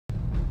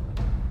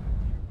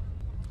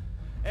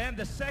And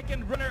the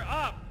second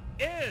runner-up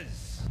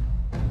is...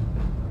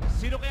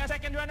 Sino kaya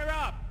second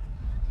runner-up?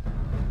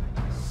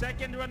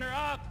 Second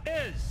runner-up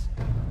is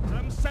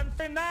from San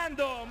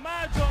Fernando,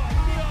 Majo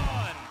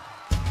Leon.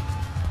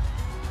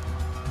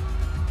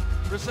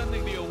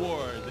 Presenting the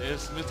award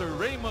is Mr.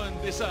 Raymond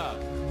Isa.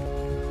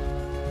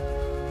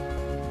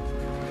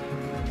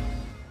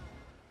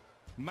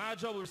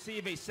 Majo will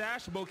receive a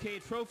sash, bouquet,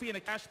 trophy, and a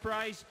cash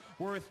prize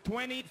worth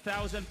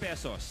 20,000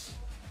 pesos.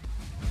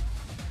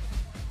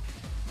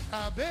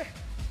 Abe.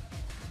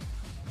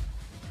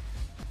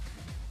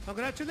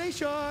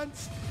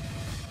 Congratulations!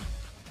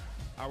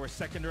 Our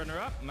second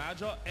runner-up,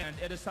 Majo, and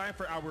it is time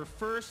for our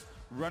first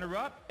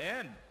runner-up,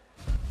 and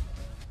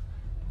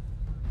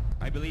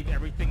I believe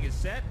everything is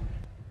set.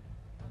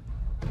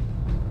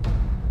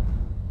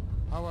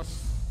 Our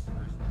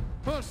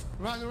first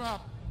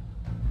runner-up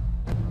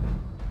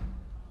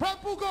from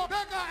Pugo,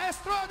 Becca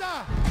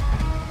Estrada.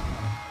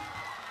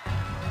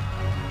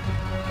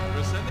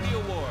 Presenting the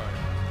award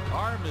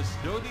are Miss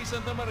Jody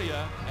Santa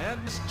Maria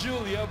and Miss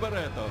Julia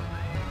Barreto.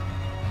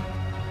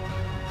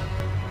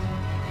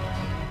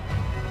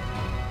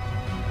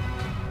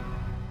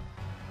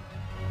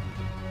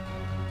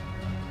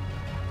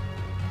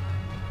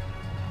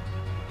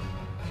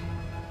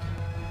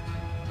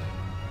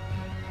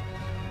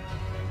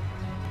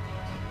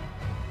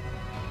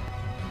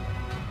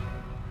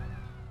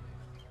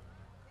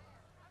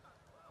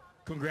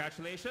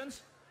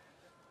 Congratulations.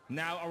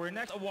 Now, our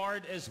next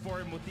award is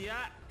for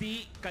Mutia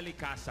T.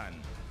 Kalikasan,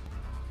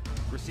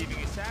 receiving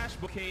a sash,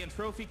 bouquet, and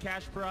trophy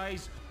cash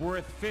prize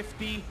worth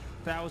 50,000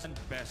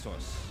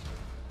 pesos.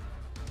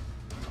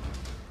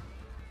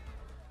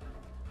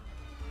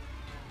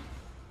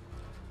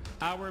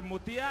 Our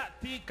Mutia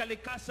T.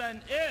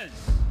 Kalikasan is...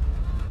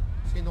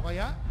 Sino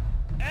kaya?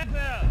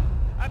 Ethel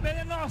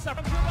Abelinosa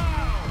from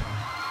Cubao.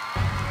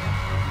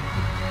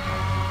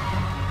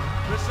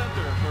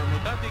 Presenter for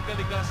Mutia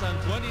Kalikasan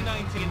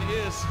 2019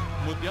 is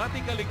Mutia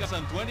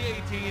Kalikasan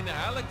 2018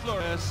 Alec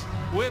Flores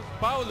with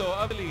Paulo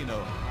Avelino.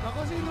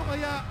 Ako, sino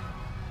kaya?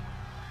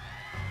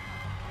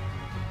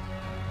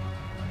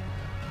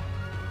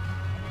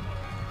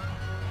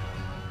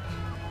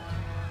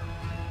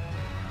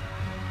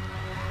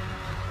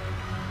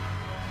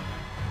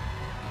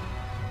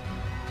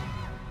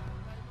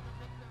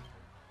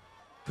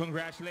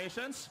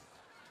 Congratulations.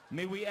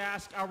 May we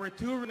ask our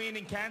two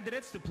remaining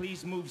candidates to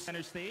please move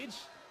center stage.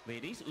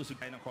 Ladies, usog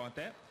tayo ng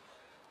konti.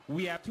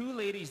 We have two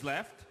ladies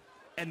left,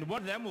 and one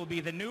of them will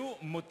be the new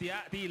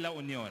Mutia T. La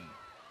Union.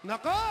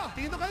 Nako!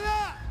 Sino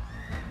kaya?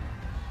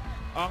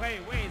 Okay,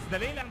 wait.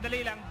 Dali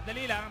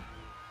lang.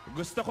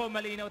 Gusto ko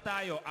malinaw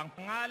tayo. Ang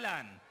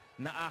pangalan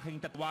na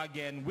aking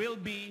tatawagin will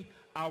be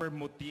our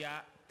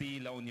Mutia T.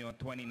 La Union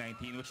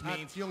 2019, which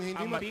means yung hindi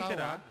ang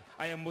matitira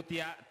matawag ay ang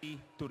Mutia T.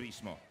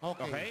 Turismo.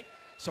 Okay.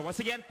 So once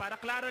again, para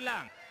klaro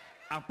lang,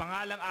 ang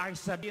pangalang aking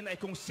sabihin ay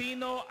kung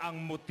sino ang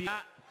Mutia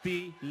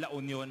T. La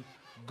Union.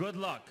 Good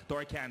luck to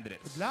our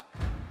candidates. Good luck.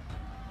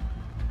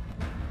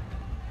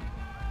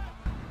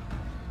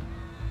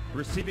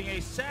 Receiving a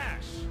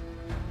sash,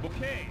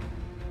 bouquet,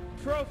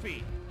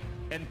 trophy,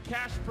 and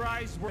cash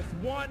prize worth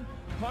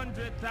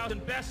 100,000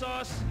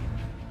 pesos,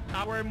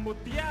 our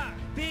Mutia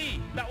T.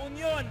 La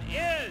Union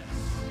is...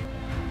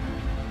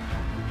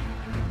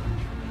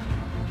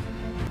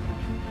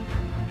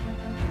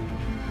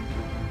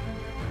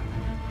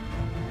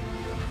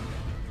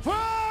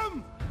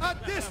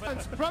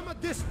 From a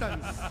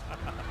distance.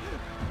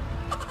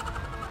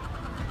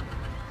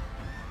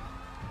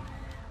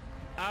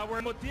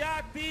 Our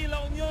Mutia T.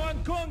 La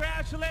Union,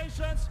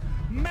 congratulations,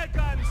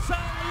 Meghan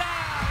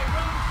Sanglay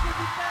from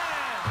City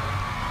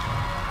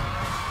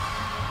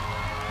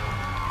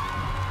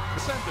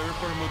The Center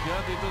for Mutia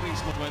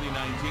Turismo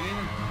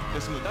 2019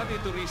 is Mutia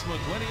Turismo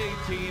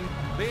 2018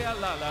 Bea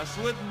Lalas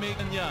with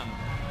Meghan.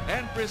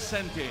 And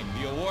presenting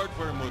the award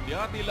for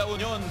Mutia La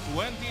Union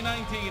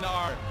 2019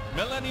 are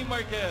Melanie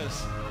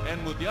Marquez and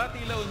Mutia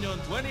La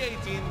Union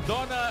 2018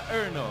 Donna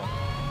Erno.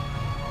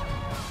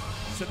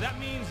 So that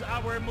means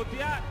our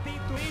Mutia T.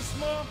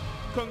 Turismo,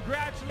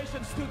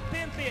 congratulations to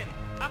Tintin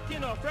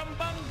Aquino from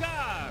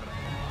Bangar.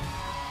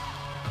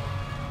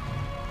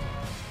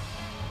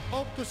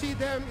 Hope to see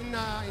them in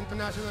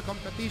international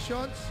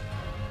competitions.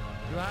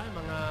 Diba?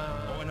 Mga...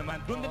 Oo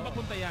naman. Doon din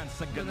papunta yan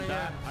sa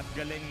ganda at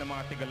galing ng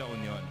mga tiga La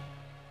Union.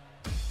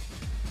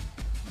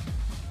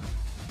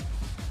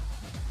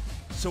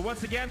 So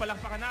once again,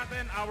 palakpakan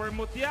natin our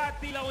Mutia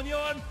T. La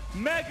Union,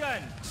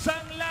 Meghan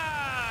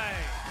Sanglay!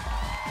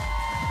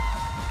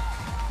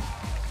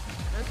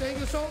 And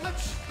thank you so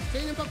much sa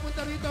inyong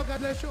pagpunta rito. God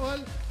bless you all.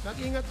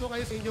 Mag-ingat po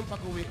kayo sa inyong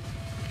pag-uwi.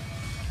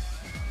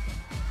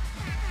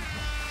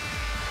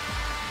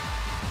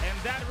 And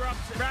that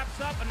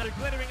wraps up another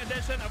glittering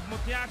edition of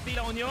Mutia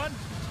T. La Union.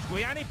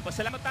 Kuyani,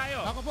 pasalamat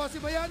tayo. Ako po si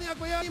Bayani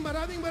Agbayani.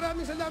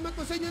 Maraming salamat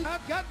po sa inyo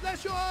lahat. God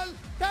bless you all.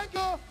 Thank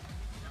you.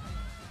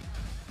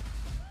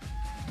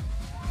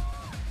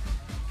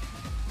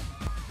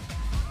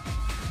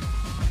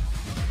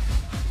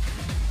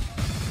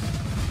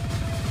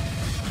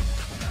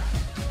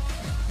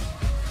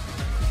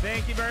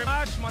 Thank you very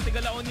much,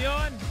 Montega La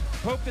Union.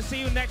 Hope to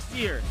see you next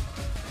year.